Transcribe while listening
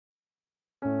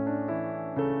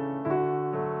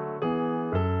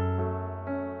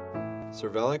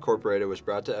Servel Incorporated was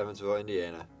brought to Evansville,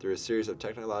 Indiana through a series of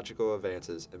technological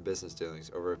advances and business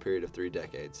dealings over a period of 3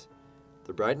 decades.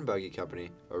 The Brighton Buggy Company,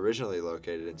 originally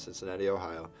located in Cincinnati,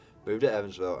 Ohio, moved to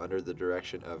Evansville under the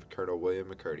direction of Colonel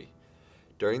William McCurdy.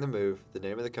 During the move, the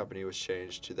name of the company was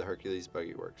changed to the Hercules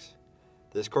Buggy Works.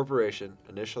 This corporation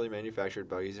initially manufactured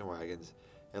buggies and wagons,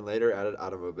 and later added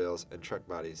automobiles and truck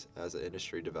bodies as the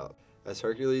industry developed. As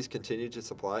Hercules continued to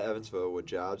supply Evansville with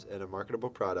jobs and a marketable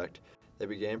product, they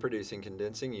began producing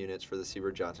condensing units for the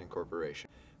Sieber-Johnson Corporation,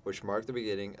 which marked the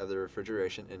beginning of the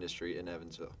refrigeration industry in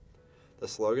Evansville. The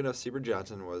slogan of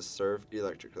Sieber-Johnson was "Serve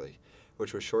Electrically,"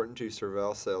 which was shortened to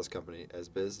Servel Sales Company as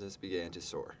business began to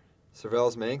soar.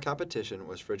 Servel's main competition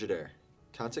was Frigidaire.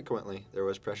 Consequently, there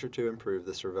was pressure to improve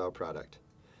the Servel product.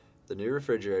 The new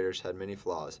refrigerators had many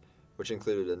flaws, which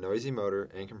included a noisy motor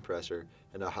and compressor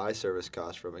and a high service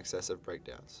cost from excessive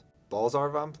breakdowns.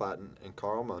 Balzar von Platen and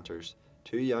Karl Munters,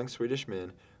 2 young Swedish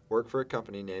men, worked for a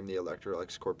company named the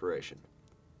Electrolux Corporation.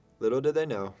 Little did they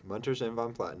know, Munters and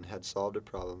von Platen had solved a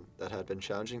problem that had been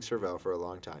challenging Servel for a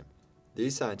long time.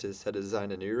 These scientists had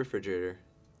designed a new refrigerator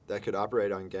that could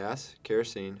operate on gas,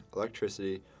 kerosene,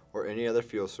 electricity, or any other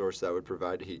fuel source that would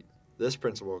provide heat. This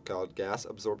principle, called gas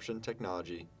absorption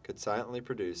technology, could silently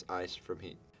produce ice from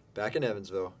heat. Back in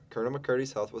Evansville, Colonel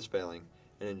McCurdy's health was failing,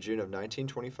 and in June of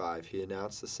 1925 he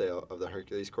announced the sale of the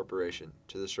Hercules Corporation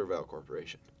to the Servel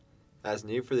Corporation. As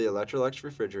need for the Electrolux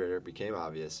refrigerator became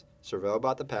obvious, Servel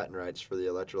bought the patent rights for the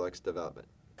Electrolux development.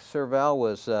 Servel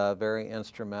was very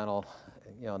instrumental.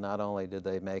 Not only did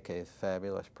they make a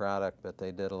fabulous product, but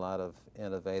they did a lot of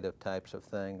innovative types of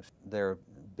things. Their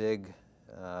big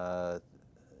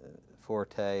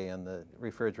forte in the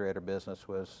refrigerator business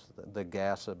was the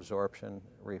gas absorption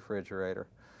refrigerator.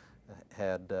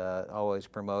 Had always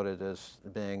promoted as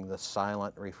being the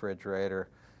silent refrigerator.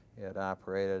 It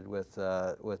operated with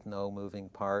no moving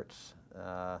parts,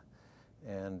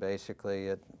 and basically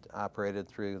it operated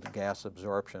through the gas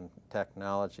absorption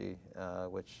technology,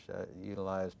 which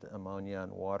utilized ammonia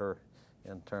and water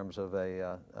in terms of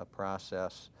a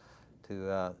process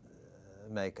to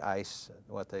make ice,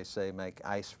 what they say, make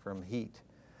ice from heat.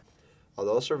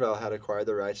 Although Servel had acquired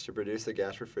the rights to produce the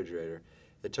gas refrigerator,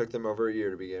 it took them over a year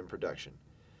to begin production.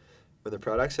 When the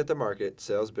products hit the market,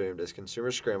 sales boomed as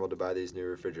consumers scrambled to buy these new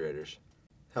refrigerators.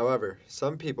 However,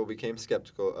 some people became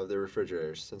skeptical of the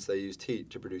refrigerators since they used heat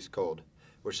to produce cold,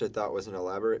 which they thought was an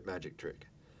elaborate magic trick.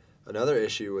 Another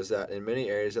issue was that in many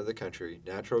areas of the country,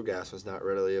 natural gas was not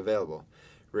readily available,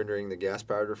 rendering the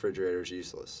gas-powered refrigerators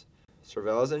useless.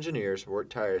 Servel's engineers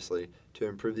worked tirelessly to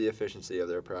improve the efficiency of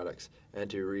their products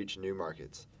and to reach new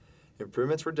markets.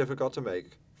 Improvements were difficult to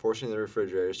make, forcing the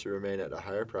refrigerators to remain at a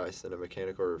higher price than a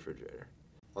mechanical refrigerator.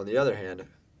 On the other hand,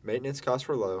 maintenance costs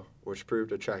were low, which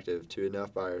proved attractive to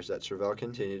enough buyers that Servel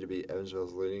continued to be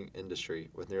Evansville's leading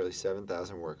industry with nearly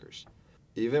 7,000 workers.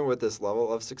 Even with this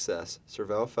level of success,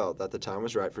 Servel felt that the time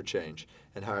was right for change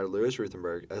and hired Louis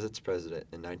Ruthenberg as its president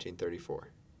in 1934.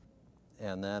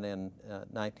 And then in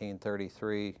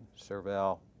 1933,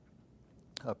 Servel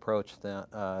approached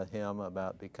him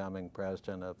about becoming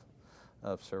president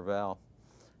of Servel.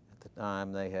 At the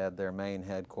time, they had their main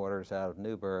headquarters out of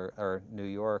New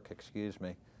York,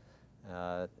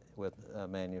 with a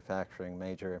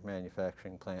major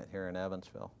manufacturing plant here in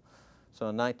Evansville. So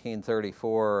in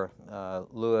 1934,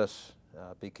 Louis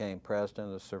became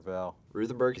president of Servel.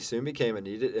 Ruthenberg soon became a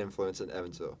needed influence in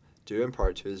Evansville, due in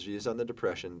part to his views on the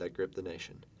Depression that gripped the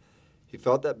nation. He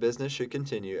felt that business should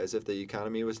continue as if the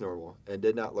economy was normal and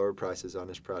did not lower prices on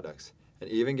his products, and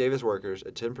even gave his workers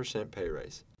a 10% pay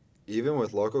raise. Even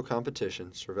with local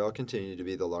competition, Servel continued to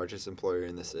be the largest employer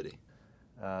in the city.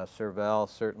 Servel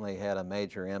certainly had a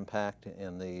major impact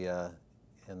in the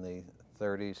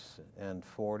 30s and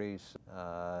 40s.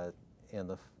 In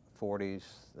the 40s,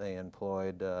 they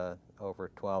employed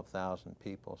over 12,000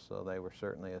 people, so they were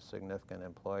certainly a significant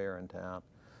employer in town.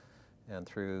 And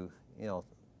through,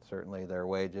 certainly their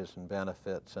wages and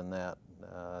benefits and that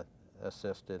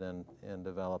assisted in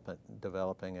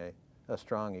developing a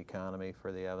strong economy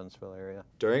for the Evansville area.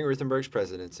 During Ruthenberg's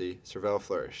presidency, Servel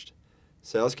flourished.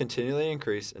 Sales continually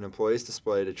increased and employees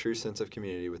displayed a true sense of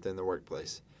community within the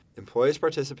workplace. Employees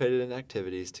participated in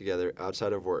activities together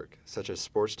outside of work, such as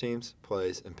sports teams,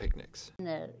 plays, and picnics.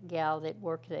 The gal that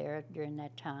worked there during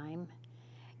that time,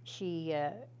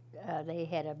 they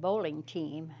had a bowling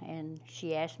team, and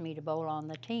she asked me to bowl on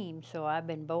the team, so I've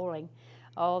been bowling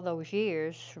all those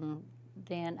years from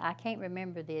then. I can't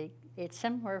remember it's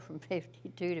somewhere from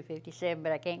 52 to 57,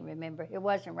 but I can't remember. It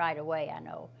wasn't right away, I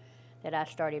know, that I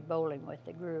started bowling with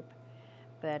the group.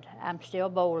 But I'm still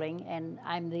bowling, and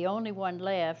I'm the only one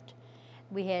left.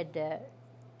 We had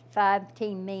 5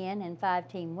 team men and 5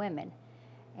 team women,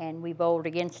 and we bowled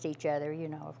against each other, you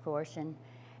know, of course, and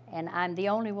I'm the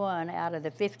only one out of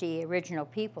the 50 original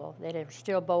people that are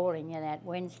still bowling in that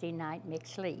Wednesday night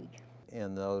mixed league.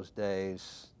 In those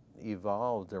days,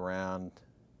 evolved around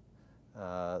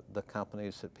the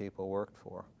companies that people worked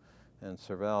for. And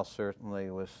Servel certainly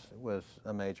was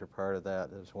a major part of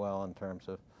that as well, in terms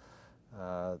of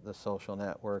the social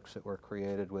networks that were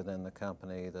created within the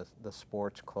company, the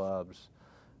sports clubs.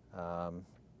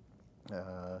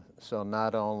 So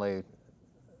not only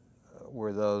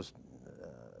were those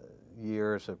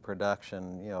years of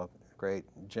production, you know, great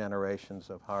generations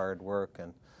of hard work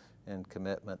and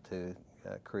commitment to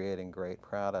creating great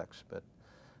products, but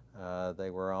they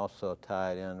were also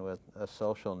tied in with a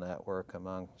social network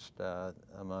amongst you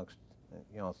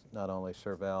know, not only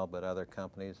Servel but other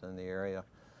companies in the area,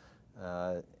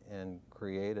 and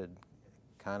created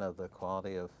kind of the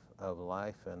quality of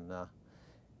life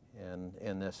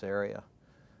in this area.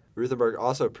 Ruthenberg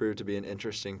also proved to be an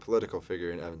interesting political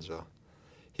figure in Evansville.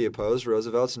 He opposed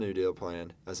Roosevelt's New Deal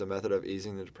plan as a method of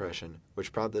easing the Depression,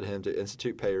 which prompted him to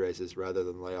institute pay raises rather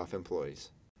than lay off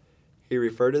employees. He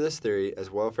referred to this theory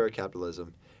as welfare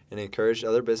capitalism and encouraged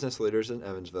other business leaders in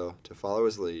Evansville to follow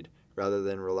his lead rather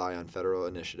than rely on federal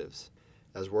initiatives.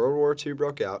 As World War II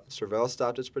broke out, Servel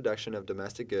stopped its production of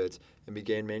domestic goods and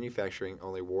began manufacturing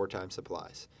only wartime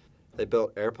supplies. They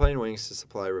built airplane wings to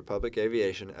supply Republic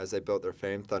Aviation as they built their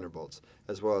famed Thunderbolts,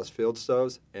 as well as field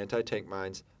stoves, anti-tank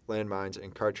mines, landmines,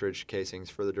 and cartridge casings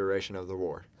for the duration of the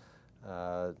war.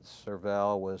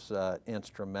 Servel was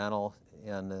instrumental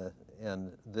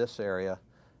in this area,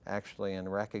 actually,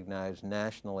 and recognized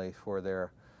nationally for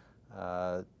their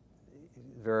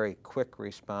very quick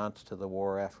response to the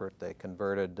war effort. They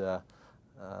converted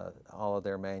all of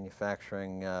their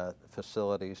manufacturing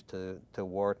facilities to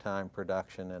wartime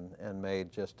production and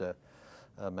made just a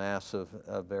mass of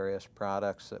various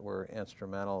products that were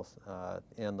instrumental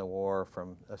in the war,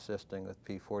 from assisting with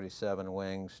P-47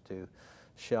 wings to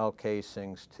shell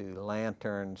casings to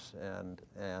lanterns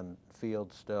and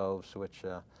field stoves,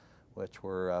 which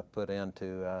were put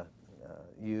into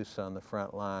use on the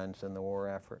front lines in the war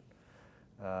effort.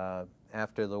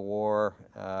 After the war,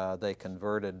 they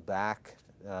converted back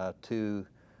to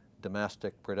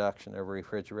domestic production of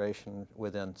refrigeration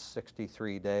within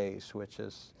 63 days, which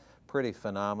is pretty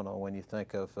phenomenal when you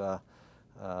think of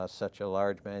such a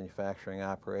large manufacturing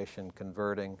operation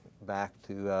converting back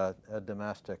to a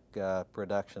domestic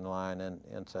production line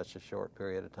in such a short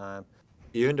period of time.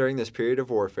 Even during this period of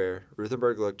warfare,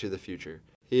 Ruthenberg looked to the future.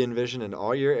 He envisioned an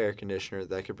all-year air conditioner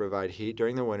that could provide heat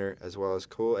during the winter as well as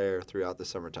cool air throughout the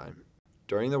summertime.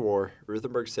 During the war,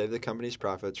 Ruthenberg saved the company's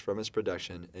profits from its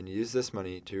production and used this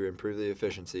money to improve the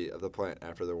efficiency of the plant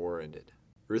after the war ended.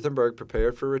 Ruthenberg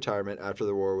prepared for retirement after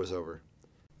the war was over.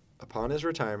 Upon his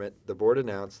retirement, the board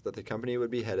announced that the company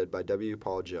would be headed by W.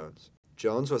 Paul Jones.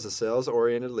 Jones was a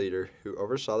sales-oriented leader who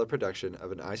oversaw the production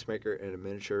of an ice maker and a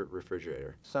miniature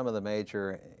refrigerator. Some of the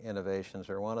major innovations,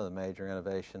 or one of the major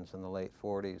innovations in the late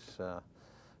 40s,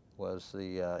 was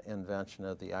the invention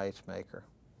of the ice maker.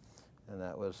 And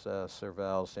that was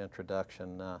Servel's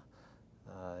introduction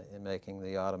in making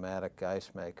the automatic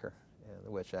ice maker,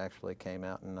 which actually came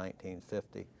out in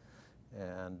 1950.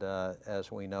 And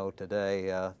as we know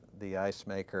today, the ice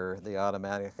maker, the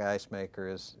automatic ice maker,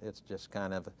 it's just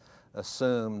kind of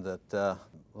assumed that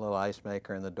little ice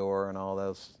maker in the door and all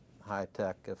those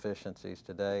high-tech efficiencies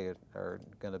today are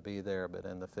going to be there. But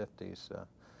in the 50s,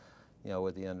 you know,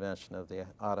 with the invention of the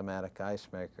automatic ice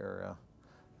maker,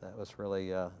 that was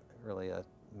really a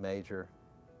major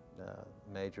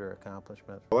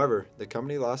accomplishment. However, the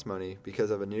company lost money because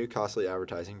of a new costly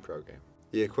advertising program.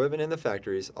 The equipment in the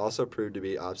factories also proved to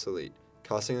be obsolete,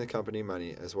 costing the company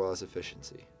money as well as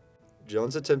efficiency.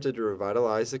 Jones attempted to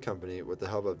revitalize the company with the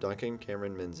help of Duncan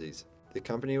Cameron Menzies. The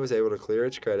company was able to clear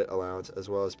its credit allowance as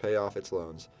well as pay off its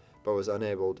loans, but was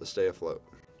unable to stay afloat.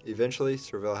 Eventually,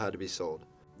 Servel had to be sold.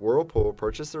 Whirlpool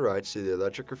purchased the rights to the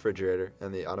electric refrigerator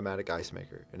and the automatic ice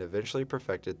maker, and eventually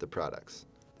perfected the products.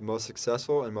 The most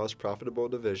successful and most profitable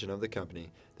division of the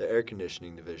company, the air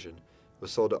conditioning division,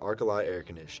 was sold to Arcali Air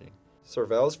Conditioning.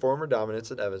 Servel's former dominance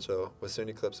in Evansville was soon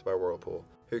eclipsed by Whirlpool,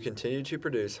 who continued to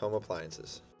produce home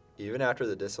appliances. Even after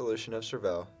the dissolution of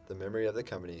Servel, the memory of the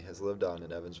company has lived on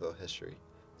in Evansville history.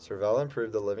 Servel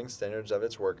improved the living standards of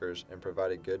its workers and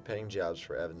provided good-paying jobs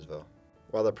for Evansville.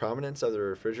 While the prominence of the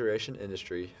refrigeration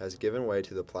industry has given way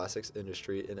to the plastics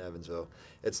industry in Evansville,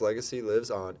 its legacy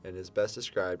lives on and is best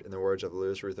described in the words of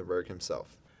Louis Ruthenberg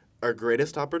himself. Our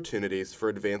greatest opportunities for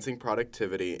advancing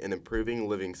productivity and improving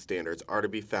living standards are to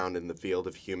be found in the field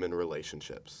of human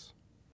relationships.